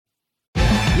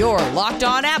Your Locked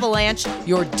On Avalanche,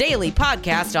 your daily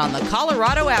podcast on the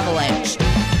Colorado Avalanche.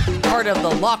 Part of the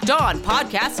Locked On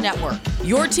Podcast Network,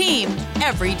 your team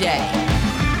every day.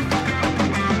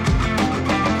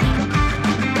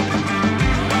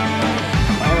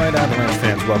 All right, Avalanche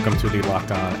fans, welcome to the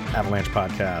Locked On Avalanche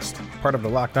podcast. Part of the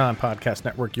Locked On Podcast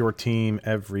Network, your team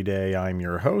every day. I'm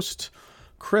your host,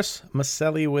 Chris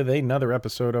Maselli, with another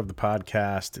episode of the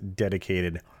podcast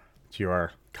dedicated to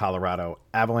your Colorado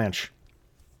Avalanche.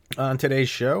 On today's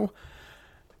show,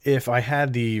 if I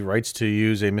had the rights to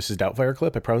use a Mrs. Doubtfire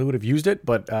clip, I probably would have used it,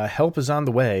 but help is on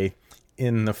the way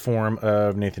in the form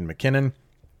of Nathan MacKinnon.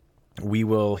 We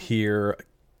will hear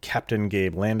Captain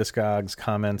Gabe Landeskog's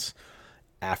comments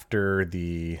after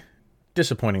the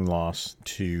disappointing loss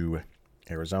to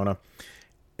Arizona.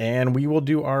 And we will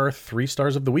do our 3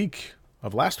 stars of the week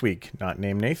of last week, not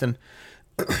named Nathan,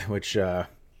 which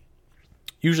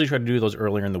usually try to do those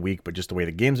earlier in the week, but just the way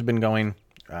the games have been going,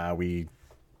 we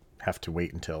have to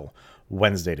wait until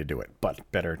Wednesday to do it. But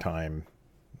better time,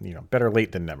 better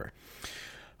late than never.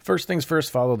 First things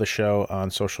first, follow the show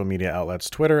on social media outlets,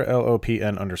 Twitter,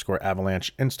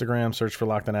 LOPN_Avalanche, Instagram, search for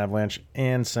Locked On Avalanche,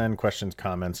 and send questions,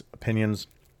 comments, opinions,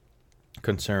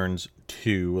 concerns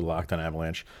to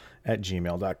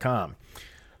lockedonavalanche@gmail.com.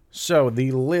 So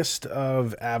the list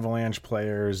of Avalanche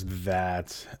players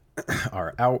that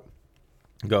are out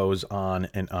goes on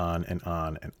and on and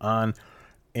on and on.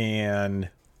 And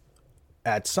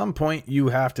at some point you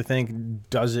have to think,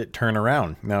 does it turn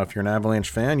around? Now, if you're an Avalanche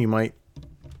fan, you might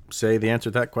say the answer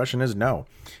to that question is no.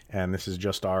 And this is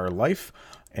just our life,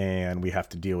 and we have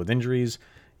to deal with injuries,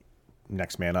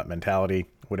 next man up mentality,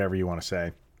 whatever you want to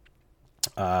say.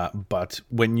 But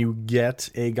when you get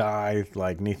a guy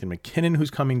like Nathan MacKinnon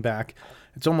who's coming back,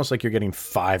 it's almost like you're getting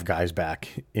 5 guys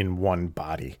back in one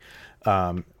body.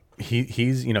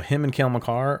 He's him and Cale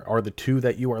Makar are the 2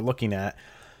 that you are looking at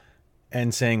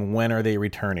and saying, when are they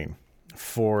returning?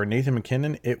 For Nathan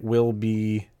MacKinnon, it will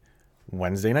be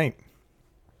Wednesday night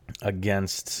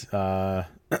against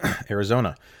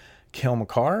Arizona. Cale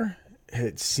Makar,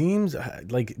 it seems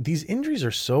like these injuries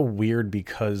are so weird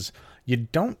because you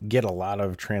don't get a lot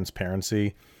of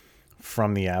transparency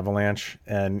from the Avalanche.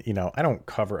 And, I don't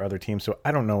cover other teams, so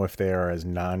I don't know if they are as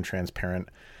non-transparent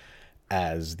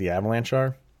as the Avalanche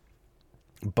are.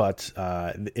 But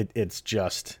it's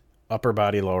just upper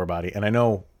body, lower body. And I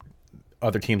know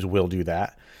other teams will do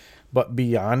that. But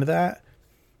beyond that,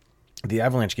 the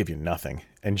Avalanche give you nothing.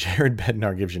 And Jared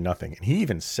Bednar gives you nothing. And he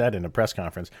even said in a press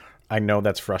conference, I know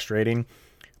that's frustrating,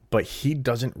 but he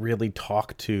doesn't really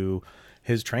talk to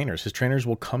his trainers. His trainers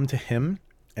will come to him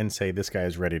and say, this guy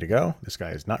is ready to go. This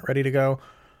guy is not ready to go.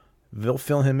 They'll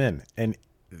fill him in. And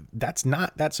that's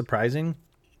not that surprising,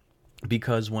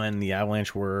 because when the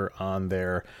Avalanche were on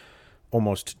their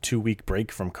almost 2-week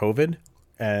break from COVID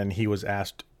and he was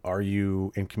asked, are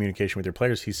you in communication with your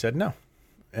players? He said no.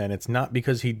 And it's not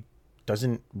because he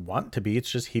doesn't want to be.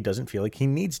 It's just he doesn't feel like he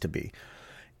needs to be.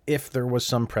 If there was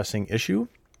some pressing issue,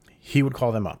 he would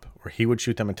call them up or he would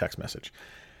shoot them a text message.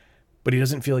 But he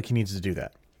doesn't feel like he needs to do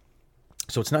that.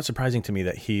 So it's not surprising to me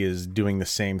that he is doing the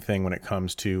same thing when it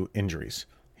comes to injuries.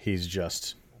 He's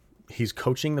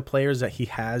coaching the players that he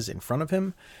has in front of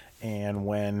him. And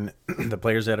when the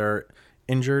players that are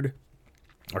injured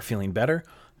are feeling better,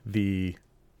 the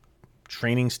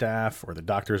training staff or the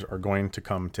doctors are going to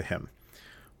come to him.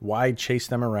 Why chase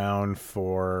them around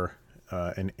for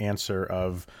an answer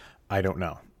of, I don't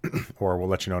know, or we'll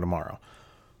let you know tomorrow?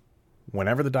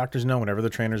 Whenever the doctors know, whenever the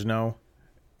trainers know,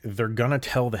 they're going to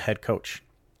tell the head coach.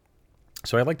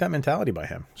 So I like that mentality by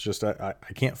him. It's just I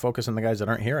can't focus on the guys that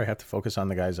aren't here. I have to focus on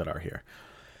the guys that are here.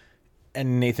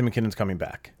 And Nathan MacKinnon's coming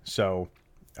back. So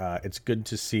it's good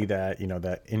to see that,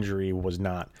 that injury was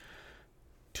not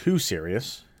too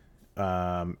serious.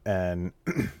 And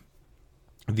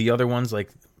the other ones, like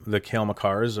the Cale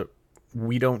Makars,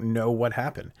 we don't know what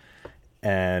happened.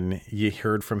 And you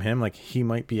heard from him, like he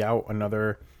might be out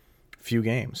another few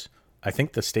games. I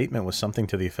think the statement was something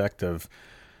to the effect of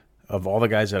all the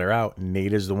guys that are out,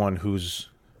 Nate is the one who's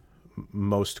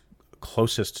most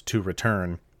closest to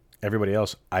return. Everybody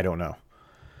else, I don't know.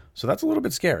 So that's a little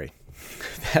bit scary.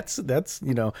 That's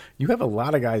you have a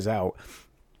lot of guys out,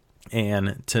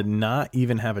 and to not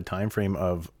even have a time frame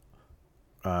of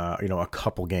a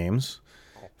couple games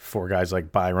for guys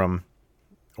like Byram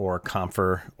or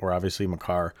Compher or obviously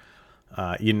Makar.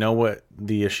 What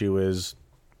the issue is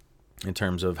in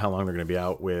terms of how long they're going to be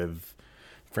out with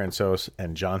Francouz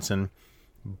and Johnson.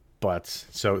 But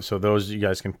so those you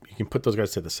can put those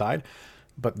guys to the side.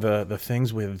 But the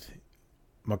things with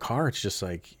Makar, it's just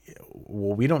like,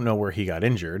 well, we don't know where he got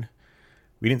injured.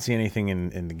 We didn't see anything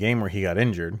in the game where he got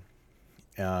injured.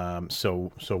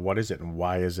 So what is it and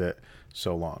why is it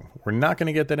so long? We're not going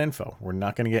to get that info. We're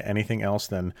not going to get anything else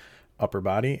than upper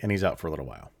body, and he's out for a little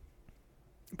while.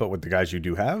 But with the guys you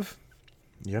do have,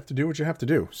 you have to do what you have to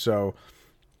do. So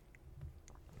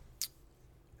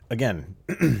again,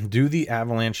 do the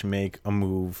Avalanche make a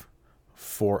move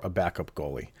for a backup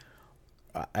goalie?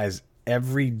 As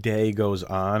every day goes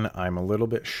on, I'm a little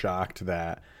bit shocked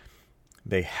that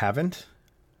they haven't.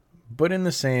 But in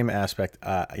the same aspect,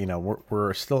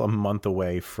 we're still a month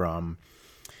away from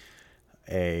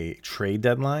a trade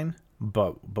deadline.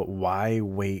 But why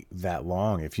wait that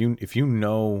long? If you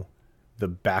know the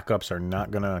backups are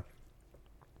not gonna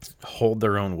hold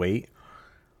their own weight,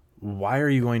 why are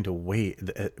you going to wait?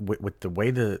 With the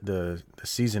way the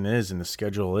season is and the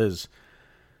schedule is,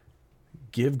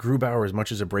 give Grubauer as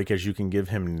much as a break as you can give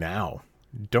him now.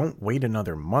 Don't wait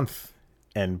another month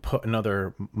and put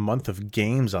another month of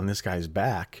games on this guy's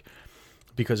back,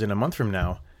 because in a month from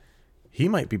now, he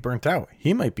might be burnt out.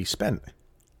 He might be spent.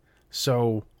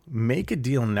 So make a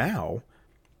deal now,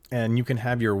 and you can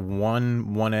have your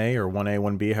 1A or 1A,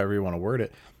 1B, however you want to word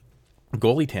it,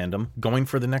 goalie tandem going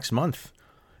for the next month,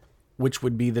 which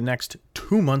would be the next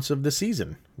 2 months of the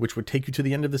season, which would take you to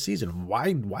the end of the season.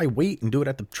 Why wait and do it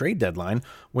at the trade deadline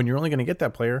when you're only going to get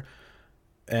that player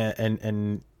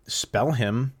and spell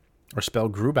him or spell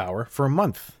Grubauer for a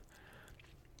month?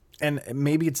 And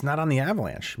maybe it's not on the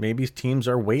Avalanche. Maybe teams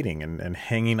are waiting and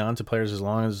hanging on to players as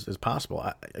long as possible.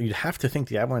 You'd have to think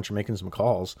the Avalanche are making some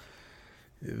calls.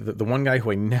 The one guy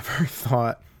who I never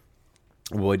thought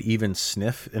would even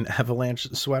sniff an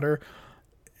Avalanche sweater,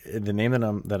 the name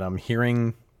that I'm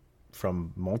hearing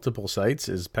from multiple sites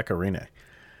is Pekka Rinne.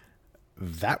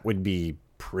 That would be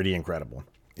pretty incredible.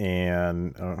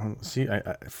 And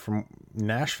from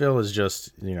Nashville is just,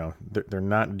 they're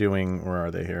not doing, where are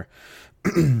they here?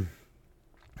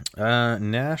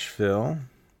 Nashville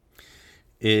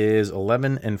is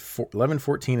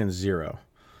 11-14-0.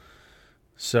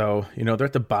 So, they're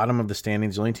at the bottom of the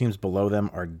standings. The only teams below them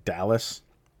are Dallas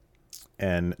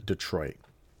and Detroit.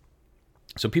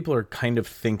 So people are kind of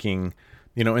thinking,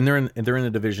 and they're in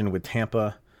the division with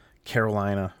Tampa,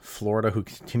 Carolina, Florida, who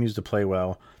continues to play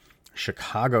well,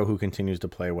 Chicago, who continues to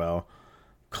play well,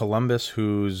 Columbus,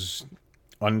 who's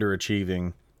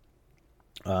underachieving.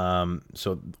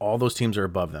 So all those teams are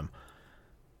above them.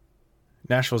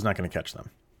 Nashville's not going to catch them.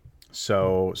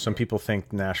 So some people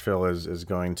think Nashville is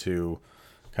going to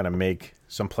kind of make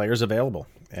some players available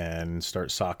and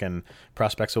start socking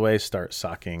prospects away, start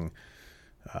socking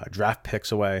draft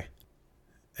picks away.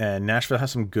 And Nashville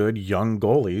has some good young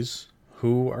goalies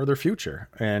who are their future.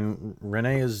 And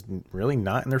Rinne is really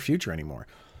not in their future anymore.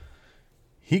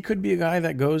 He could be a guy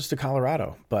that goes to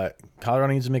Colorado, but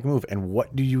Colorado needs to make a move. And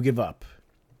what do you give up?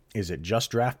 Is it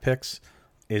just draft picks?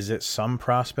 Is it some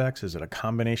prospects? Is it a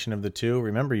combination of the two?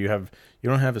 Remember, you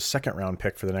don't have a second round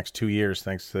pick for the next 2 years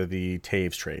thanks to the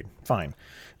Taves trade. Fine.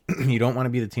 You don't want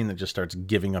to be the team that just starts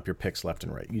giving up your picks left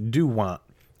and right. You do want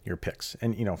your picks.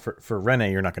 And, for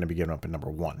Rinne, you're not going to be giving up at number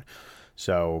 1.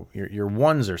 So your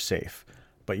ones are safe,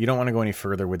 but you don't want to go any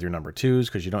further with your number 2s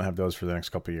because you don't have those for the next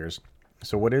couple of years.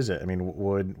 So what is it? I mean,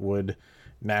 would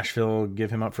Nashville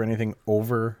give him up for anything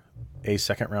over a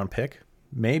second round pick?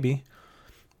 Maybe.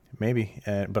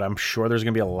 But I'm sure there's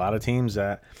going to be a lot of teams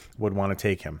that would want to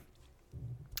take him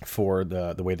for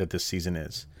the way that this season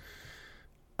is.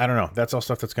 I don't know. That's all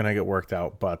stuff that's going to get worked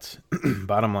out. But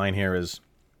bottom line here is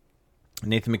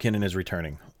Nathan MacKinnon is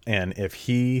returning. And if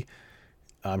he,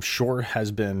 I'm sure,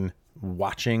 has been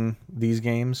watching these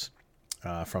games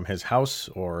from his house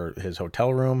or his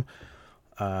hotel room,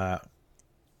 I'm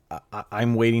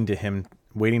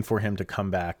waiting for him to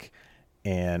come back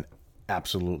and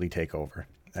absolutely take over.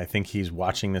 I think he's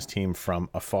watching this team from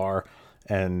afar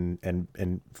and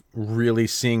really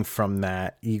seeing from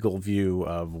that eagle view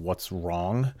of what's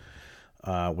wrong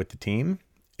with the team.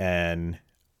 And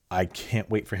I can't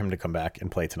wait for him to come back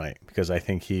and play tonight, because I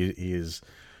think he is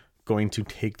going to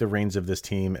take the reins of this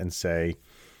team and say,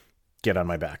 get on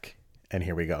my back, and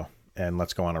here we go, and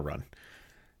let's go on a run.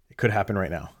 It could happen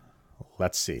right now.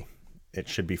 Let's see. It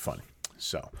should be fun.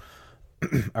 So,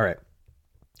 all right.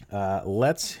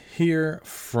 Let's hear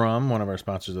from one of our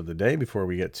sponsors of the day before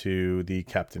we get to the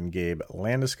Captain Gabe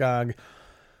Landeskog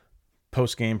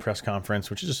post-game press conference,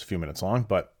 which is just a few minutes long,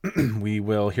 but we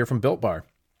will hear from Built Bar.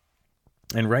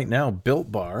 And right now,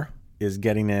 Built Bar is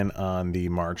getting in on the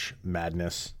March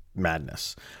Madness.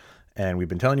 And we've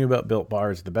been telling you about Built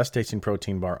Bar. It's the best tasting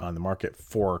protein bar on the market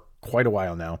for quite a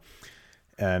while now.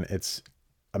 And it's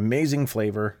amazing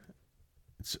flavor.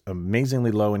 It's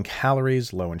amazingly low in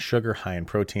calories, low in sugar, high in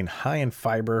protein, high in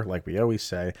fiber, like we always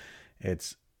say.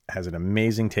 It has an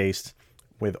amazing taste,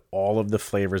 with all of the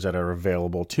flavors that are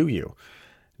available to you.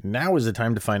 Now is the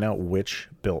time to find out which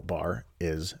Built Bar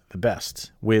is the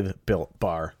best with Built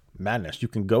Bar Madness. You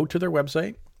can go to their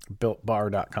website,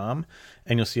 builtbar.com,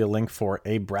 and you'll see a link for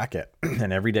a bracket.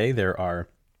 And every day there are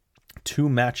 2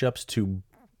 matchups to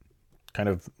kind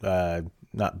of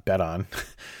not bet on,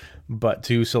 but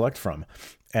to select from.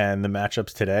 And the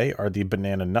matchups today are the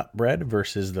banana nut bread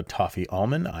versus the toffee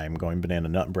almond. I'm going banana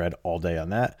nut bread all day on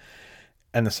that.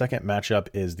 And the second matchup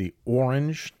is the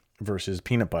orange versus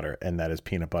peanut butter, and that is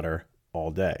peanut butter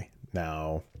all day.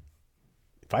 Now,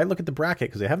 if I look at the bracket,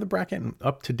 because they have the bracket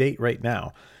up to date right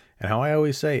now, and how I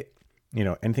always say,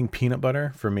 anything peanut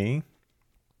butter for me,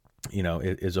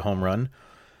 is a home run.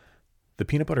 The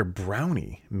peanut butter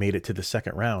brownie made it to the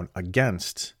second round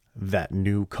against that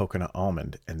new coconut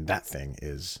almond, and that thing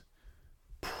is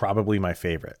probably my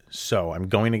favorite. So I'm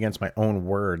going against my own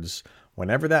words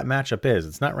whenever that matchup is.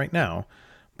 It's not right now,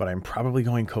 but I'm probably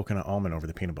going coconut almond over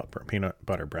the peanut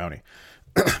butter brownie.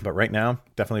 But right now,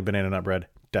 definitely banana nut bread,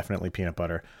 definitely peanut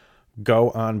butter.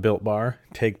 Go on Built Bar,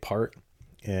 take part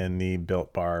in the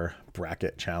Built Bar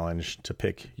bracket challenge to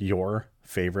pick your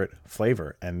favorite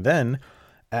flavor, and then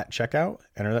at checkout,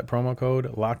 enter that promo code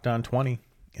LOCKEDON20,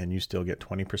 and you still get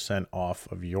 20% off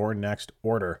of your next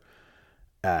order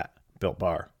at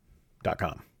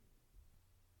BuiltBar.com.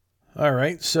 All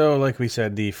right, so like we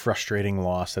said, the frustrating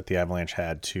loss that the Avalanche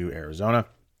had to Arizona.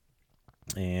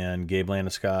 And Gabe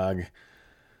Landeskog,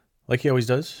 like he always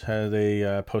does, had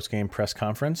a post-game press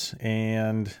conference.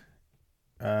 And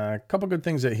a couple good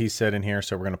things that he said in here,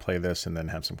 so we're going to play this and then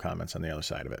have some comments on the other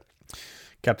side of it.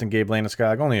 Captain Gabe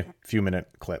Landeskog, only a few minute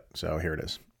clip, so here it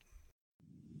is.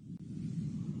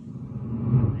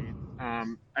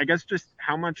 I guess just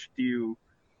how much do you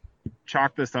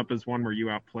chalk this up as one where you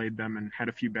outplayed them and had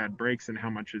a few bad breaks, and how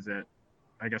much is it,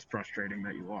 I guess, frustrating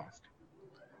that you lost?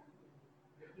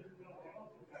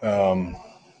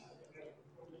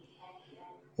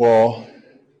 Well,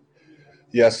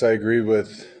 yes, I agree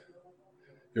with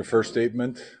your first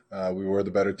statement. We were the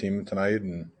better team tonight,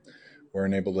 and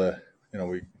weren't able to,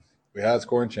 we had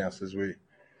scoring chances. We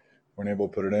weren't able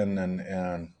to put it in,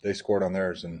 and they scored on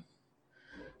theirs. And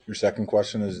your second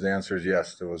question is, the answer is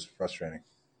yes, it was frustrating.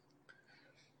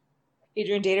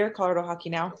 Adrian Dater, Colorado Hockey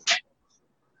Now.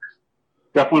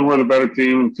 Definitely we're the better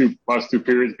team in last two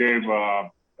periods, Gabe.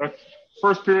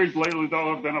 First periods lately,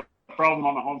 though, have been a problem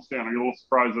on the homestand. Are you a little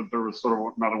surprised that there was sort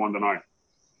of another one tonight?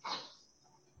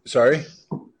 Sorry?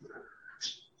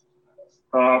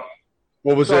 What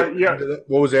was it? Yeah.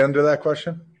 What was the end of that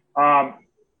question? Are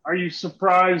you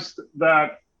surprised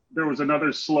that there was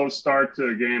another slow start to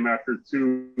a game after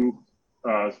two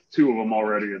of them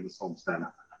already in this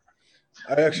homestand?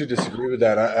 I actually disagree with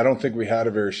that. I don't think we had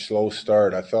a very slow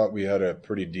start. I thought we had a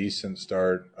pretty decent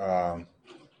start.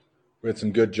 We had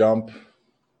some good jump.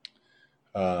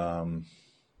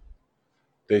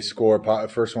 They score.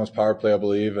 First one was power play, I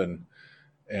believe, and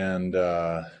then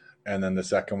the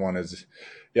second one is,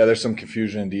 there's some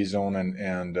confusion in D zone,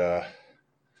 and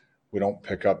we don't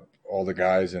pick up all the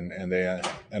guys, and they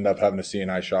end up having a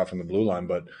CNI shot from the blue line.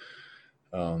 But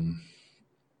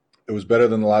it was better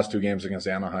than the last 2 games against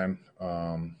Anaheim,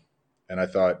 and I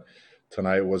thought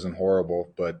tonight wasn't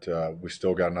horrible, but we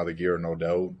still got another gear, no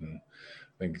doubt. And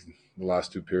I think the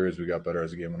last 2 periods we got better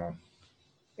as the game went on.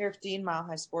 Eric Dean, Mile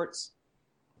High Sports.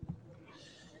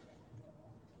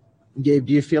 Gabe,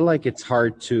 do you feel like it's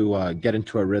hard to get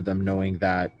into a rhythm knowing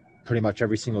that pretty much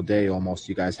every single day almost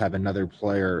you guys have another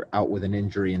player out with an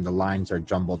injury and the lines are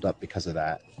jumbled up because of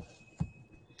that?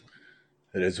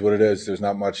 It is what it is. There's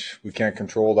not much. We can't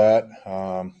control that.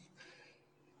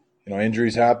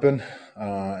 Injuries happen,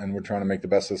 and we're trying to make the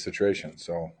best of the situation.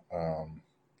 So,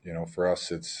 for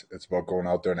us, it's about going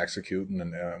out there and executing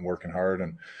and working hard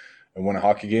and winning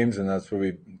hockey games, and that's what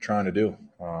we're trying to do.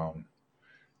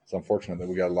 It's unfortunate that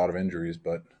we got a lot of injuries,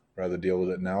 but rather deal with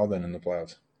it now than in the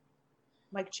playoffs.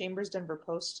 Mike Chambers, Denver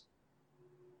Post.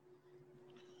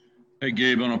 Hey,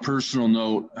 Gabe, on a personal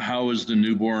note, how is the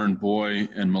newborn boy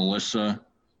and Melissa,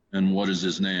 and what is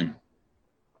his name?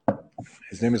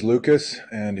 His name is Lucas,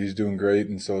 and he's doing great,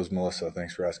 and so is Melissa.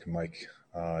 Thanks for asking, Mike.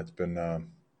 It's been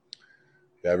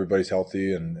everybody's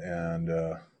healthy and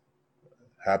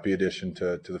happy addition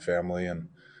to the family, and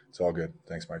it's all good.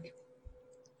 Thanks, Mike.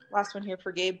 Last one here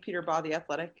for Gabe, Peter Baugh, The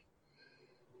Athletic.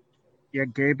 Yeah,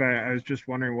 Gabe, I was just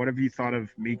wondering, what have you thought of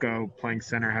Mikko playing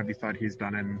center? Have you thought he's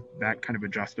done in that kind of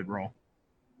adjusted role?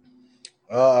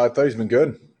 I thought he's been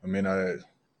good. I mean,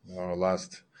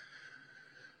 last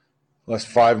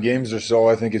 5 games or so,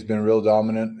 I think he's been real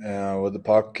dominant with the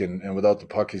puck, and without the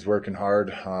puck, he's working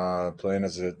hard. Playing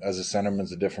as a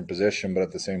centerman's a different position, but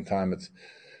at the same time, it's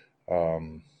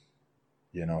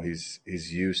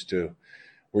He's used to.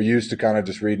 We're used to kind of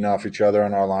just reading off each other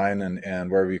on our line,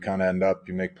 and wherever you kind of end up,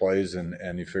 you make plays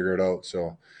and you figure it out.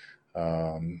 So,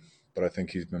 but I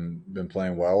think he's been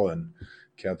playing well, and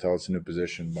can't tell it's a new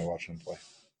position by watching him play.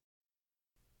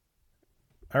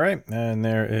 All right, and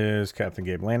there is Captain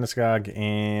Gabe Landeskog,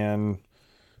 and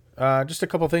just a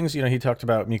couple things. He talked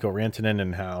about Mikko Rantanen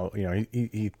and how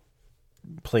he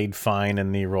played fine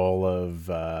in the role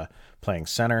of playing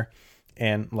center.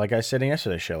 And like I said in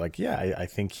yesterday's show, I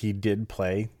think he did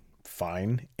play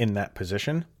fine in that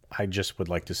position. I just would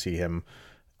like to see him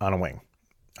on a wing.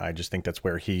 I just think that's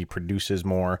where he produces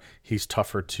more. He's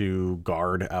tougher to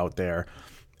guard out there.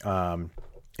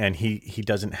 And he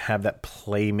doesn't have that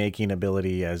playmaking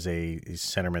ability as a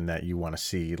centerman that you want to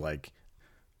see like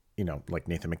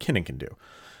Nathan MacKinnon can do.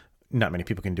 Not many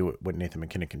people can do what Nathan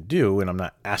MacKinnon can do, and I'm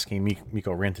not asking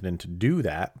Mikko Rantanen to do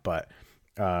that, but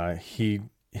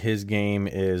his game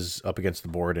is up against the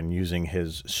board and using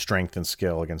his strength and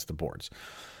skill against the boards.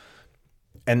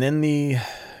 And then the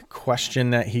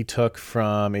question that he took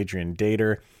from Adrian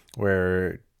Dater,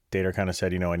 where Dater kind of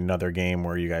said, another game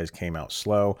where you guys came out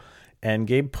slow. And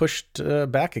Gabe pushed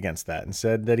back against that and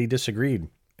said that he disagreed.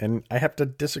 And I have to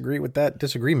disagree with that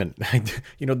disagreement.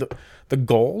 The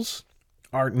goals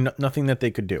are nothing that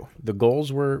they could do. The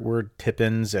goals were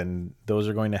tip-ins, and those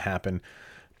are going to happen.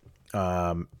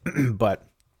 But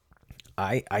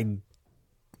I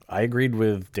agreed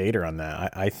with Dater on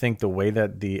that. I think the way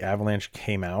that the Avalanche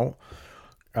came out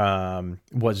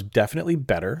was definitely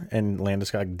better, and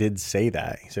Landeskog did say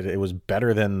that. He said it was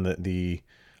better than the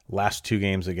last two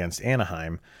games against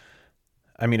Anaheim.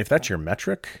 I mean, if that's your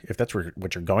metric, if that's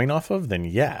what you're going off of, then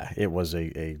yeah, it was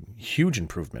a huge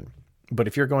improvement. But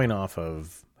if you're going off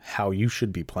of how you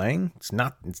should be playing, it's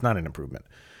not an improvement.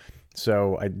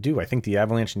 So I think the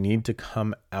Avalanche need to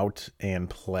come out and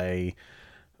play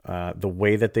the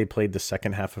way that they played the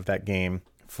second half of that game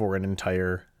for an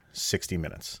entire 60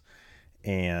 minutes.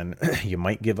 And you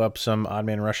might give up some odd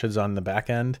man rushes on the back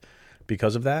end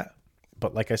because of that.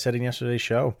 But like I said in yesterday's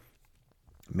show,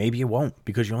 maybe you won't,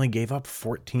 because you only gave up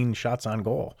 14 shots on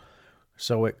goal.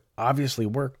 So it obviously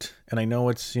worked. And I know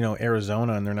it's,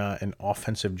 Arizona and they're not an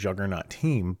offensive juggernaut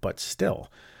team, but still,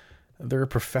 they're a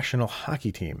professional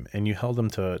hockey team, and you held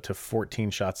them to 14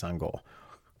 shots on goal.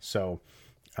 So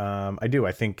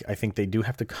I think they do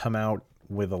have to come out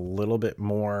with a little bit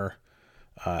more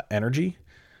energy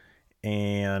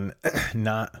and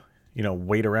not,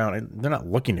 wait around. They're not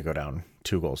looking to go down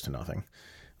 2-0,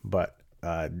 but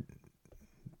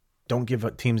don't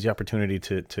give teams the opportunity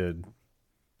to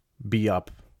be up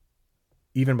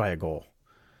even by a goal.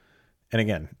 And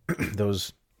again,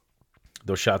 those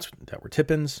shots that were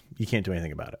tip-ins, you can't do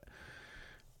anything about it.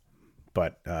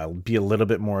 But be a little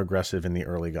bit more aggressive in the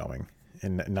early going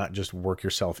and not just work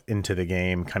yourself into the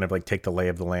game, kind of like take the lay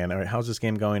of the land. All right, how's this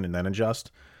game going? And then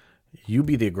adjust. You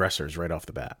be the aggressors right off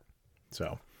the bat.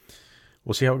 So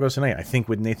we'll see how it goes tonight. I think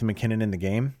with Nathan MacKinnon in the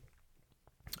game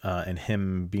and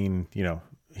him being,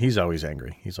 he's always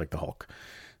angry. He's like the Hulk.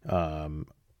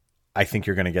 I think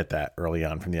you're going to get that early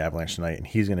on from the Avalanche tonight, and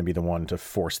he's going to be the one to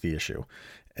force the issue.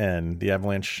 And the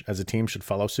Avalanche as a team should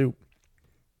follow suit.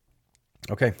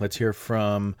 Okay, let's hear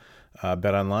from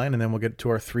BetOnline, and then we'll get to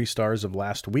our 3 stars of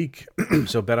last week.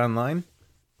 So BetOnline,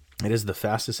 it is the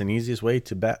fastest and easiest way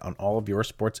to bet on all of your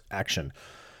sports action.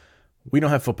 We don't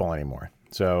have football anymore,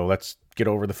 so let's get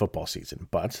over the football season.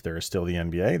 But there is still the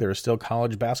NBA, there is still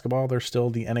college basketball, there's still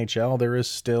the NHL, there is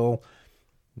still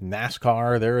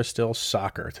NASCAR, there is still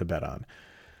soccer to bet on.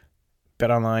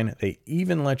 BetOnline, they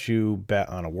even let you bet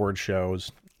on award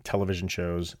shows, television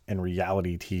shows, and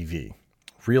reality TV.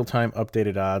 Real-time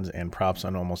updated odds and props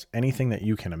on almost anything that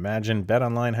you can imagine.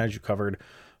 BetOnline has you covered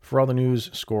for all the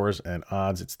news, scores, and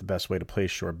odds. It's the best way to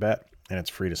place your bet, and it's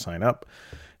free to sign up.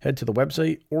 Head to the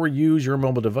website or use your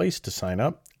mobile device to sign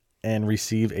up and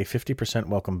receive a 50%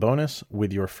 welcome bonus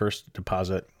with your first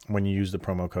deposit when you use the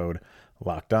promo code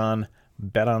LOCKEDON.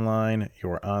 BetOnline,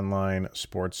 your online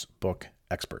sports book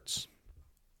experts.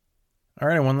 All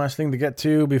right, and one last thing to get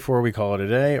to before we call it a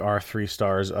day, our 3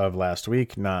 stars of last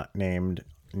week, not named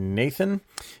Nathan.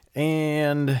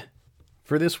 And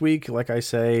for this week, like I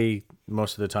say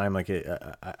most of the time,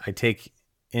 I take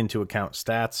into account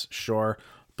stats, sure,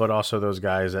 but also those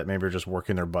guys that maybe are just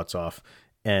working their butts off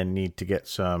and need to get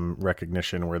some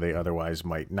recognition where they otherwise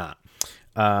might not.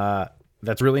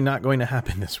 That's really not going to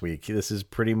happen this week. This is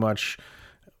pretty much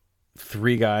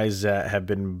 3 guys that have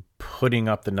been putting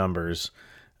up the numbers.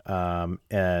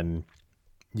 And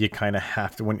you kind of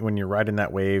have to, when you're riding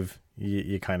that wave,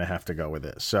 you kind of have to go with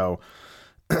it. So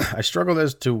I struggled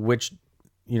as to which,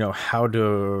 how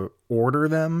to order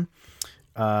them.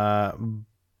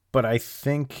 But I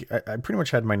think I pretty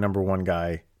much had my number one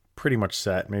guy pretty much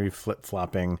set, maybe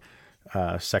flip-flopping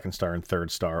second star and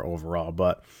third star overall.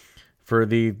 But for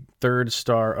the third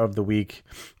star of the week,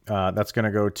 that's going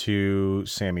to go to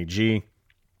Sammy G.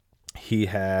 He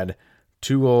had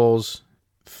 2 goals,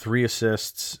 3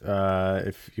 assists.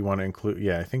 If you want to include,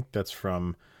 I think that's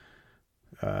from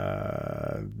March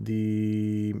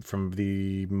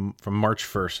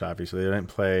 1st. Obviously, they didn't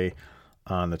play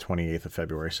on the 28th of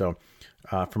February. So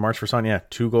from March 1st on,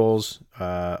 2 goals,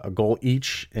 a goal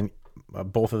each in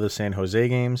both of the San Jose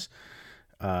games.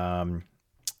 And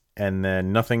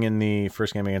then nothing in the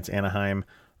first game against Anaheim,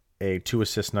 a 2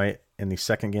 assist night in the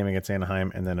second game against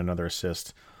Anaheim, and then another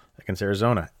assist against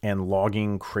Arizona, and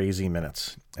logging crazy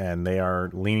minutes. And they are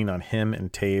leaning on him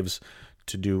and Taves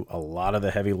to do a lot of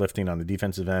the heavy lifting on the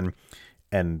defensive end.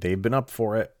 And they've been up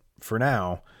for it for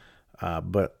now.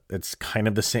 But it's kind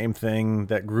of the same thing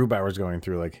that Grubauer's going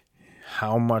through. Like,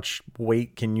 how much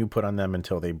weight can you put on them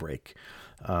until they break?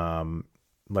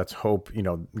 Let's hope,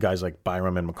 guys like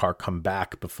Byram and Makar come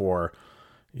back before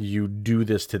you do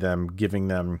this to them, giving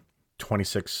them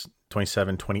 26,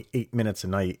 27, 28 minutes a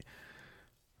night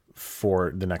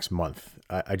for the next month.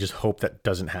 I just hope that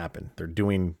doesn't happen. They're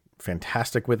doing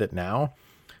fantastic with it now,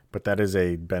 but that is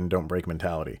a bend, don't break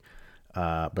mentality.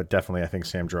 But definitely, I think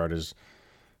Sam Girard is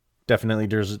definitely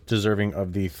deserving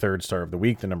of the third star of the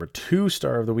week. The number 2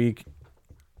 star of the week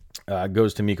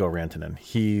goes to Mikko Rantanen.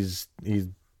 He's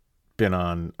been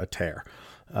on a tear.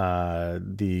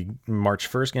 The March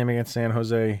 1st game against San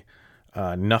Jose,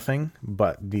 nothing,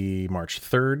 but the March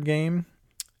 3rd game,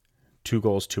 2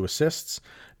 goals, 2 assists,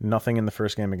 nothing in the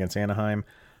first game against Anaheim,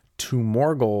 2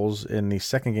 more goals in the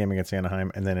second game against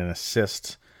Anaheim, and then an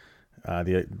assist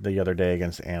the other day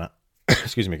against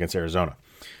against Arizona.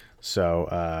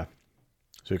 So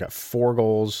we got 4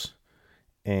 goals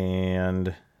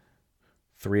and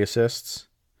 3 assists.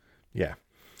 Yeah,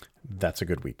 that's a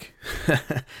good week.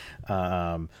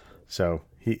 So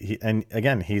he and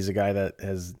again, he's a guy that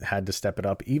has had to step it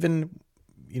up. Even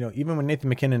when Nathan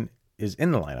MacKinnon is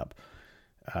in the lineup,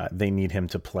 they need him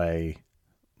to play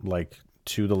like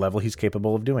to the level he's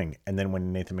capable of doing. And then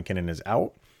when Nathan MacKinnon is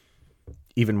out,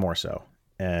 even more so.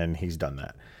 And he's done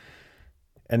that.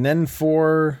 And then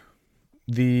for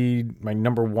my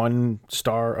number 1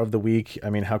 star of the week, I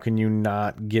mean, how can you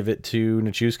not give it to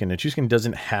Nichushkin? Nichushkin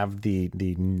doesn't have the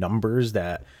numbers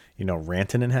that,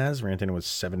 Rantanen has. Rantanen was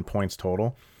 7 points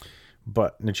total.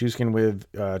 But Nichushkin with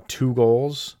 2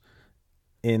 goals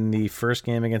in the first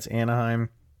game against Anaheim,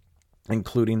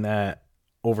 including that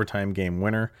overtime game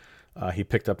winner. He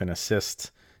picked up an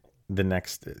assist the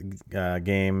next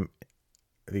game,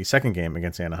 the second game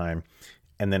against Anaheim,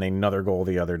 and then another goal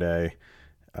the other day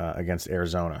against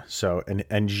Arizona. So,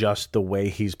 and just the way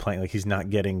he's playing, like he's not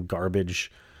getting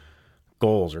garbage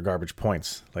goals or garbage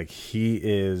points. Like he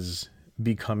is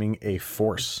becoming a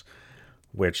force,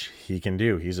 which he can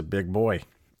do. He's a big boy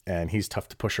and he's tough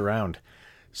to push around.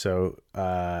 So,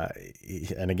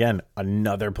 and again,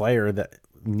 another player that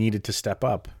needed to step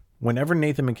up. Whenever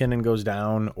Nathan MacKinnon goes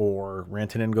down or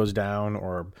Rantanen goes down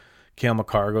or Cale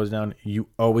Makar goes down, you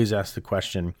always ask the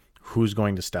question, who's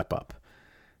going to step up?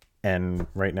 And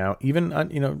right now, even,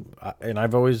 and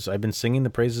I've been singing the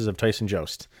praises of Tyson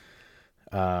Jost.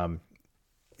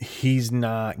 He's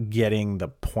not getting the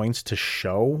points to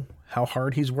show how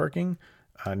hard he's working.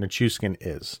 Nichushkin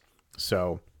is.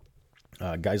 So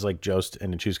guys like Jost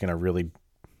and Nichushkin are really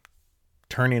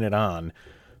turning it on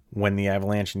when the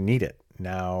Avalanche need it.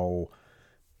 Now,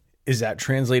 is that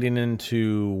translating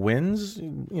into wins?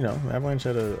 Avalanche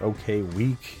had an okay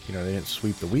week. They didn't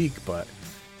sweep the week, but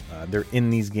they're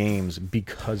in these games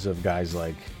because of guys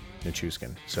like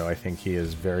Nichushkin. So I think he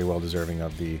is very well deserving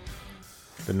of the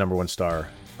number 1 star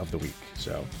of the week.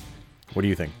 So what do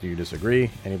you think? Do you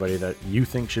disagree? Anybody that you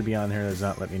think should be on here that's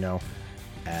not, let me know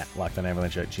at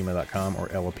LockedOnAvalanche@gmail.com or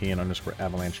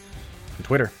LOPN_Avalanche on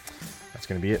Twitter. That's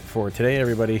going to be it for today,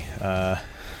 everybody.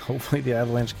 Hopefully the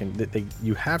Avalanche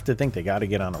you have to think they got to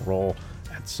get on a roll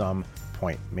at some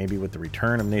point. Maybe with the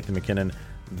return of Nathan MacKinnon,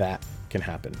 that can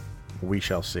happen. We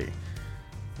shall see.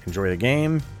 Enjoy the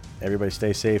game. Everybody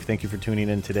stay safe. Thank you for tuning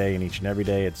in today and each and every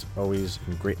day. It's always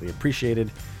greatly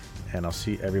appreciated. And I'll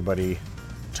see everybody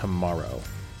tomorrow.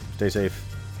 Stay safe.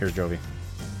 Here's Jovi.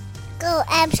 Go,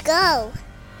 Abs, go.